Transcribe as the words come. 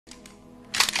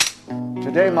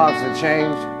Today marks the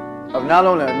change of not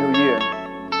only a new year,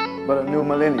 but a new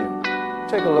millennium.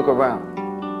 Take a look around.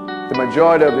 The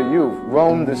majority of the youth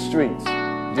roam the streets,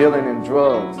 dealing in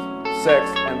drugs, sex,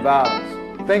 and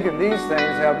violence, thinking these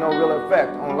things have no real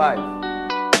effect on life.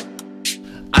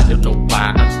 I don't know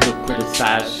why I'm still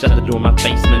criticized. Shut the door in my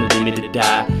face, man, and leave me to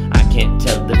die. I can't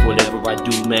tell if whatever I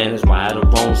do, man, is right or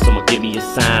wrong. Someone give me a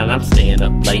sign. I'm staying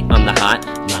up late on the hot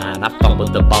line. I fumble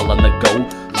the ball on the goal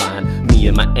line. Me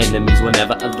and my enemies will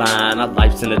never align. Our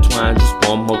life's intertwined. Just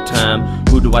one more time.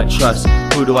 Who do I trust?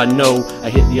 Who do I know? I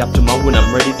hit the Optimo when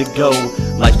I'm ready to go.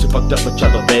 Life's too fucked up, but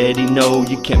y'all already know.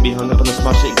 You can't be hung up on the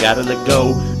small shit, gotta let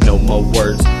go. No more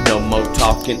words, no more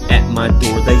talking. At my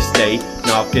door they stay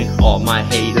knocking. All my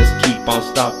haters keep on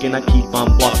stalking. I keep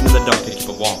on blocking in the dark, they keep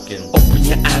on walking. Open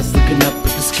your eyes, looking up at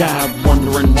the sky,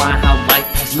 wondering why, how life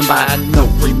passing by. No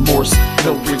remorse,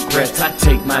 no regrets. I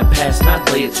take my past and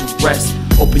I lay it to rest.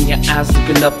 Open your eyes,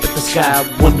 looking up at the sky,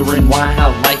 wondering why, how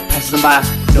life passing by.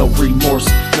 No remorse,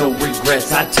 no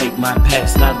regrets. I take my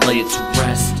past and I lay it to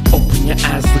rest. Open your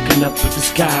eyes, looking up at the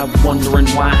sky, wondering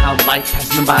why, how life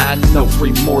passing by. No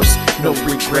remorse, no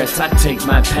regrets. I take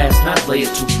my past and I lay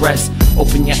it to rest.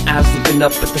 Open your eyes, looking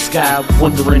up at the sky,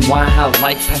 wondering why, how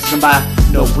life passing by.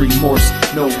 No remorse,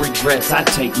 no regrets. I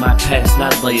take my past and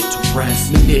I lay it to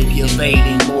rest.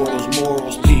 Manipulating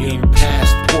morals, peer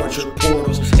past, portrait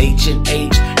portals,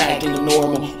 H&H, acting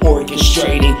normal,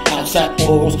 orchestrating outside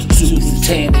morals,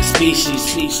 satanic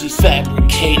species,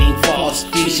 fabricating false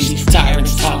species,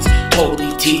 tyrants talks,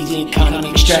 totally teasing, counting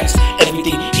extracts,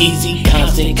 everything easy,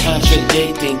 constant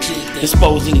contradicting,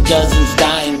 disposing dozens,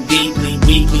 dying deeply,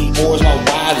 weekly, wars while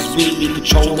wives weekly,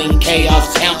 controlling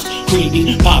chaos counts,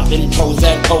 creepy, popping,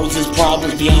 Prozac poses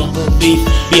problems beyond belief,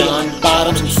 beyond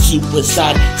bottoms,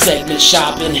 suicide, segment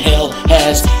shopping, hell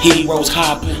has heroes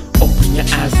hopping. Open your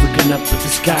eyes, looking up at the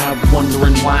sky,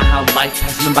 wondering why, how life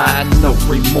passing by. No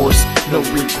remorse, no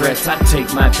regrets. I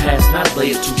take my past and I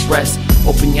lay it to rest.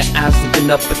 Open your eyes,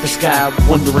 looking up at the sky,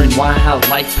 wondering why, how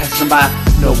life passing by.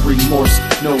 No remorse,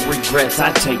 no regrets.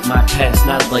 I take my past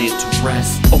and I lay it to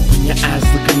rest. Open your eyes,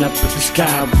 looking up at the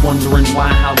sky, wondering why,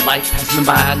 how life passing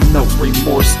by. No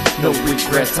remorse, no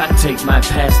regrets. I take my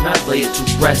past and I lay it to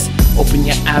rest. Open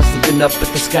your eyes, looking up at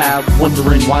the sky,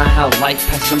 wondering why, how life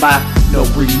passing by. No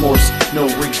remorse, no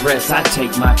regrets. I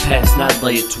take my past and I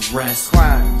lay it to rest.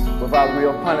 Crimes without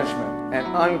real punishment, an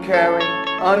uncaring,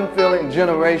 unfeeling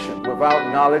generation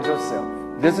without knowledge of self.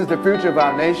 This is the future of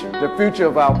our nation, the future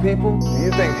of our people. Do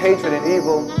you think hatred and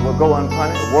evil will go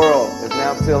unpunished? The world is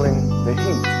now feeling the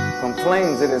heat from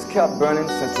flames that has kept burning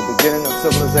since the beginning of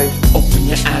civilization. Open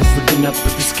your eyes, looking up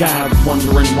at the sky,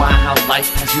 wondering why, how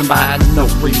life passing by. No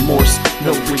remorse,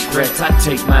 no regrets. I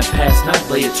take my past and I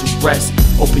lay it to rest.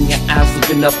 Open your eyes,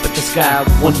 looking up at the sky,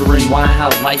 wondering why, how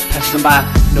life passing by.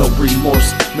 No remorse,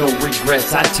 no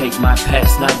regrets. I take my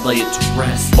past and I lay it to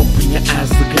rest. Open your eyes,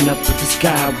 looking up at the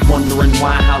sky, wondering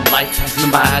why, how life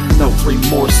passing by. No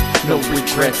remorse, no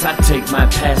regrets. I take my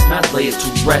past and I lay it to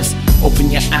rest. Open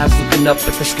your eyes, looking up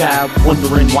at the sky,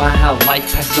 wondering why, how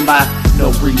life passing by. No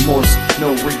remorse,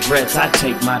 no regrets. I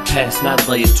take my past and I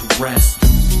lay it to rest.